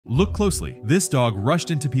Look closely. This dog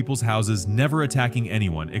rushed into people's houses, never attacking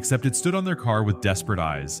anyone, except it stood on their car with desperate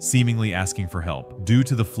eyes, seemingly asking for help. Due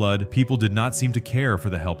to the flood, people did not seem to care for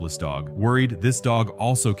the helpless dog. Worried, this dog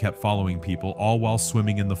also kept following people, all while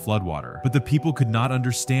swimming in the floodwater. But the people could not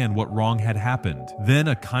understand what wrong had happened. Then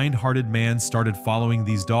a kind-hearted man started following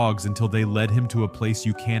these dogs until they led him to a place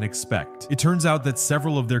you can't expect. It turns out that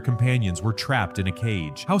several of their companions were trapped in a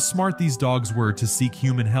cage. How smart these dogs were to seek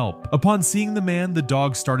human help. Upon seeing the man, the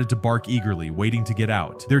dogs started to bark eagerly, waiting to get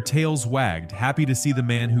out. Their tails wagged, happy to see the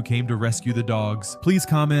man who came to rescue the dogs. Please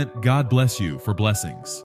comment, God bless you for blessings.